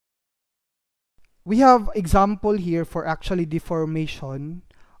we have example here for actually deformation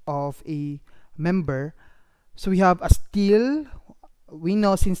of a member. So we have a steel. We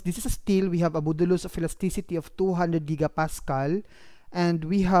know since this is a steel, we have a modulus of elasticity of 200 gigapascal, and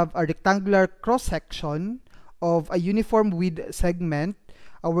we have a rectangular cross-section of a uniform width segment.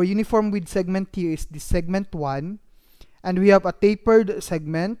 Our uniform width segment here is the segment 1, and we have a tapered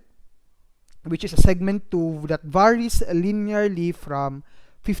segment, which is a segment 2 that varies linearly from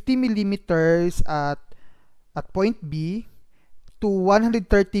 50 millimeters at point B to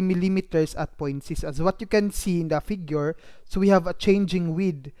 130 millimeters at point C. So as what you can see in the figure, so we have a changing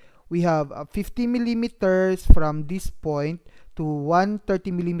width. We have 50 millimeters from this point to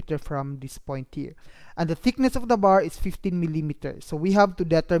 130 millimeter from this point here. And the thickness of the bar is 15 millimeters. So we have to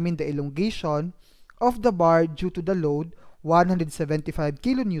determine the elongation of the bar due to the load 175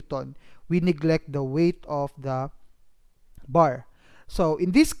 kilonewton. We neglect the weight of the bar. So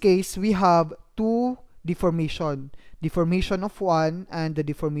in this case, we have two deformation of 1 and the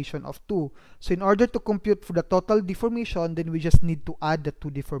deformation of 2. So in order to compute for the total deformation, then we just need to add the two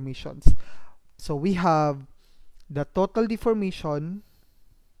deformations. So we have the total deformation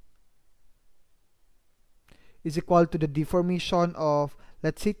is equal to the deformation of,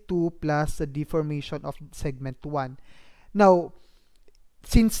 let's say, 2 plus the deformation of segment 1. Now,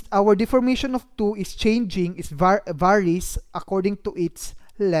 since our deformation of 2 is changing, varies according to its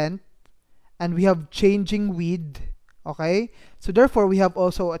length, and we have changing width, okay? So therefore, we have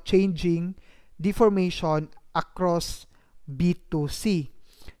also a changing deformation across B to C.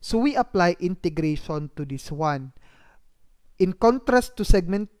 So we apply integration to this one. In contrast to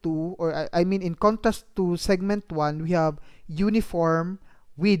segment 2, or I mean in contrast to segment 1, we have uniform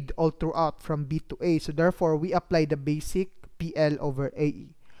width all throughout from B to A. So therefore, we apply the basic PL over AE.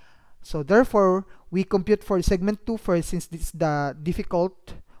 So therefore, we compute for segment 2 first, since this is the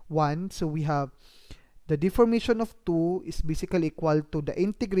difficult one. So we have the deformation of 2 is basically equal to the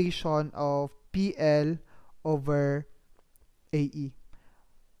integration of PL over AE.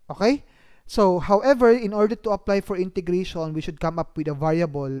 Okay? So, however, in order to apply for integration, we should come up with a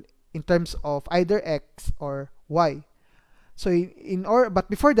variable in terms of either x or y. So, but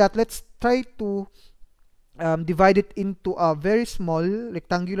before that, let's try to divide it into a very small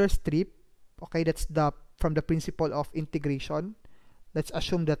rectangular strip. Okay, that's from the principle of integration. Let's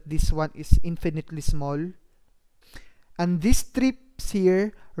assume that this one is infinitely small. And this strips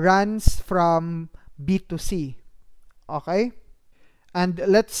here runs from B to C. Okay? And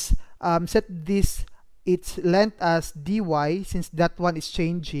let's set its length as dy, since that one is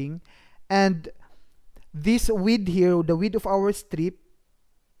changing. And this width here, the width of our strip,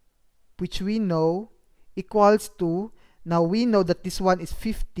 which we know, equals to, now we know that this one is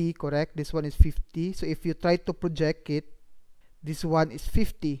 50, correct? This one is 50. So if you try to project it, this one is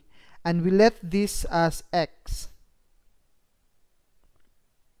 50. And we let this as x.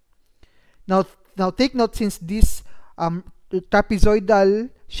 Now take note, since this trapezoidal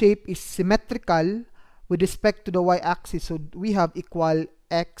shape is symmetrical with respect to the y-axis, so we have equal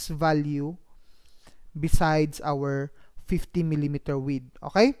x value besides our 50 millimeter width.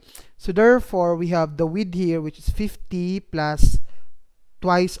 Okay, so therefore we have the width here, which is 50 plus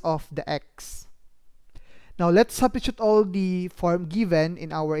twice of the x. Now let's substitute all the form given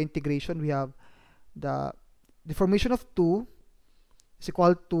in our integration. We have the deformation of 2 is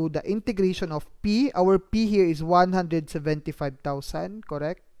equal to the integration of p. Our p here is 175,000,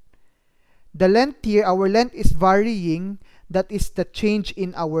 correct? The length here, our length is varying. That is the change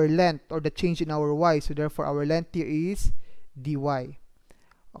in our length, or the change in our y. So therefore, our length here is dy.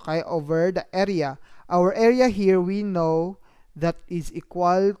 Okay, over the area. Our area here, we know that is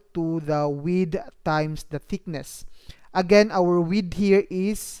equal to the width times the thickness. Again, our width here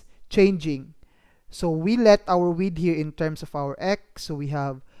is changing. So we let our width here in terms of our x. So we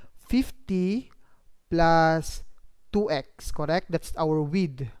have 50 plus 2x, correct? That's our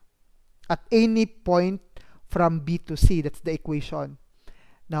width at any point from B to C. That's the equation.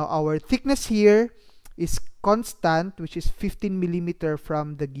 Now our thickness here is constant, which is 15 millimeter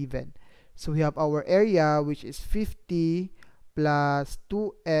from the given. So we have our area, which is 50 plus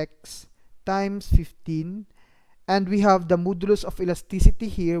 2x times 15. And we have the modulus of elasticity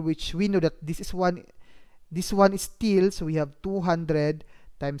here, which we know that this one is steel, so we have 200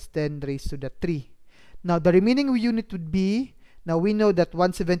 times 10 raised to the 3. Now the remaining unit would be, now we know that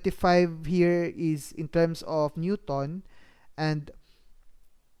 175 here is in terms of Newton, and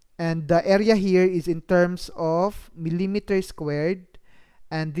the area here is in terms of millimeter squared,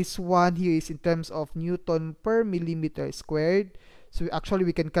 and this one here is in terms of Newton per millimeter squared. So actually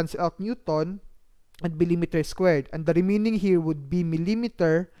we can cancel out Newton and millimeter squared, and the remaining here would be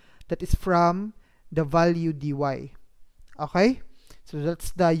millimeter, that is from the value dy. Okay? So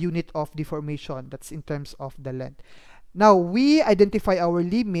that's the unit of deformation. That's in terms of the length. Now, we identify our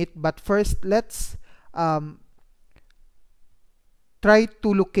limit, but first, let's try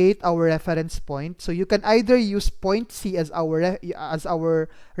to locate our reference point. So you can either use point C as our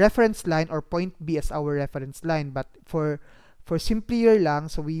reference line or point B as our reference line. But for simpler lang,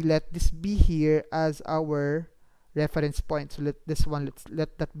 so we let this be here as our reference point. So let's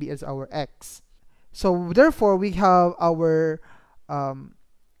let that be as our X. So therefore, we have our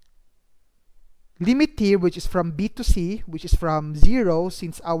limit here, which is from B to C, which is from 0,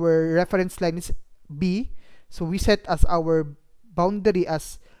 since our reference line is B. So we set as our boundary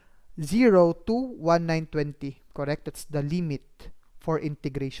as 0 to 1920. Correct? That's the limit for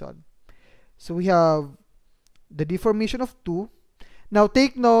integration. So we have the deformation of 2. Now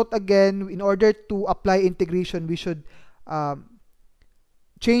take note again, in order to apply integration, we should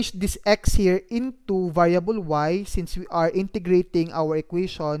change this x here into variable y, since we are integrating our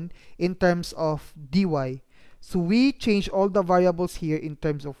equation in terms of dy. So we change all the variables here in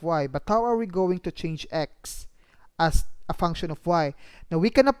terms of y. But how are we going to change x as a function of y? Now we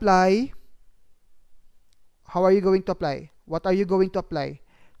can apply. How are you going to apply? What are you going to apply?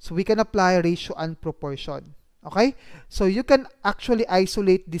 So we can apply ratio and proportion. Okay? So you can actually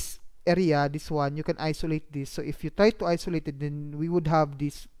isolate this area, this one. You can isolate this. So if you try to isolate it, then we would have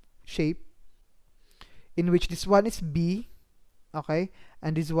this shape in which this one is B, okay,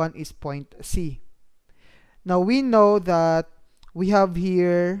 and this one is point C. Now we know that we have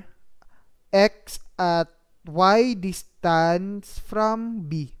here x at y distance from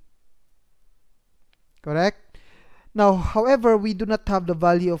B. Correct? Now, however, we do not have the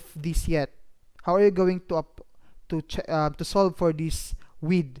value of this yet. How are you going to solve for this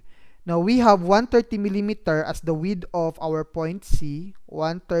width? Now we have 130 millimeter as the width of our point C.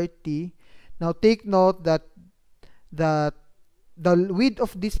 130. Now take note that the width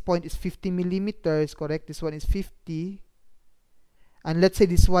of this point is 50 millimeters. Correct? This one is 50. And let's say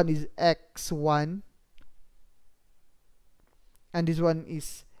this one is x1. And this one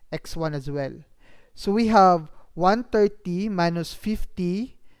is x1 as well. So we have 130 minus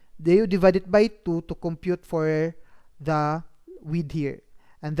 50. They divide it by 2 to compute for the width here.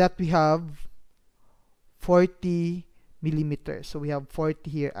 And that we have 40 millimeters. So we have 40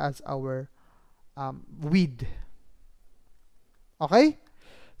 here as our width. Okay?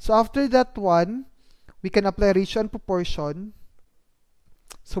 So after that one, we can apply ratio and proportion.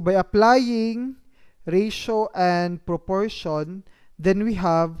 So by applying ratio and proportion, then we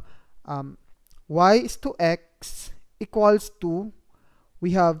have y is to x equals to,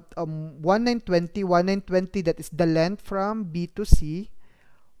 we have 1920, that is the length from B to C,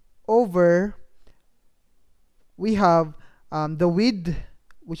 over, we have the width,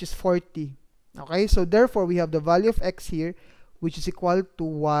 which is 40. Okay, so therefore we have the value of x here, which is equal to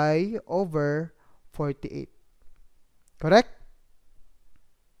y over 48. Correct?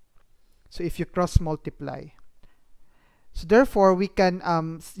 So if you cross multiply, so therefore we can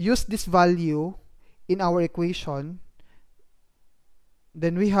use this value in our equation.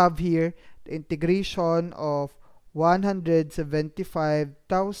 Then we have here the integration of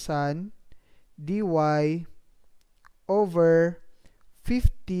 175,000 dy over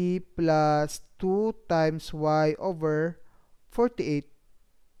 50 plus 2 times y over 48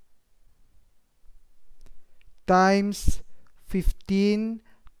 times 15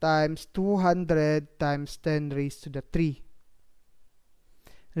 times 200 times 10 raised to the 3.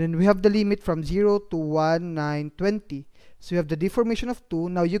 And then we have the limit from 0 to 1920. So you have the deformation of 2.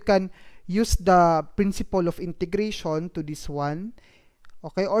 Now you can use the principle of integration to this one.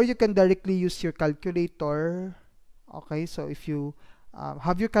 Okay, or you can directly use your calculator. Okay, so if you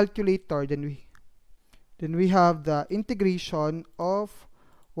have your calculator, then we have the integration of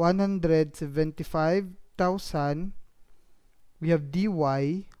 175,000. We have dy.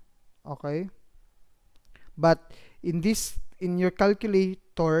 Okay, but in your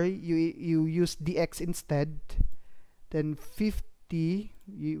calculator, you use dx instead. Then 50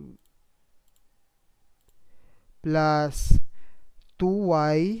 plus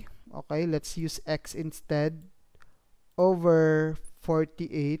 2y, okay, let's use x instead, over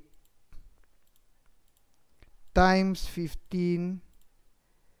 48 times 15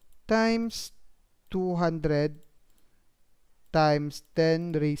 times 200 times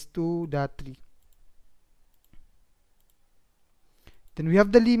 10 raised to the 3. Then we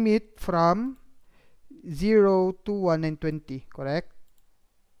have the limit from 0 to 1920, correct?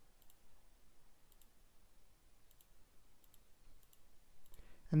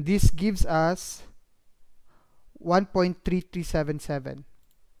 And this gives us 1.3377.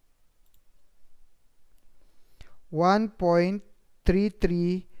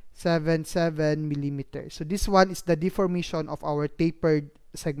 1.3377 millimeters. So this one is the deformation of our tapered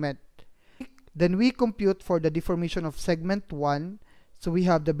segment. Then we compute for the deformation of segment 1. So we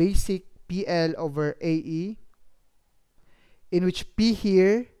have the basic PL over AE, in which P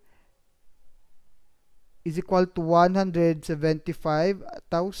here is equal to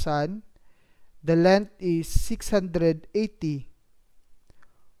 175,000. The length is 680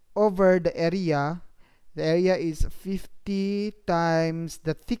 over the area. The area is 50 times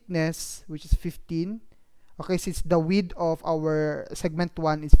the thickness, which is 15. Okay, since the width of our segment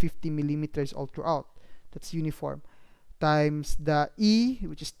 1 is 50 millimeters all throughout, that's uniform, times the E,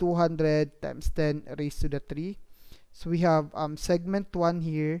 which is 200 times 10 raised to the 3. So we have segment 1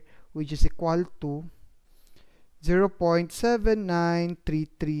 here, which is equal to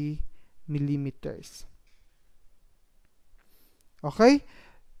 0.7933 millimeters. Okay,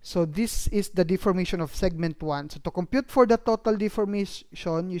 so this is the deformation of segment 1. So to compute for the total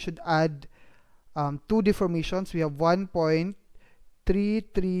deformation, you should add two deformations. We have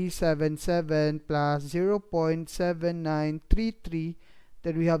 1.3377 plus 0.7933.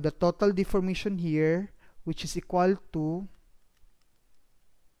 Then we have the total deformation here, which is equal to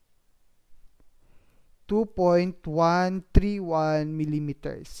 2.131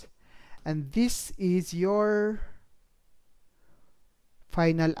 millimeters. And this is your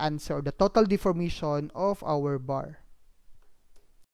final answer, the total deformation of our bar.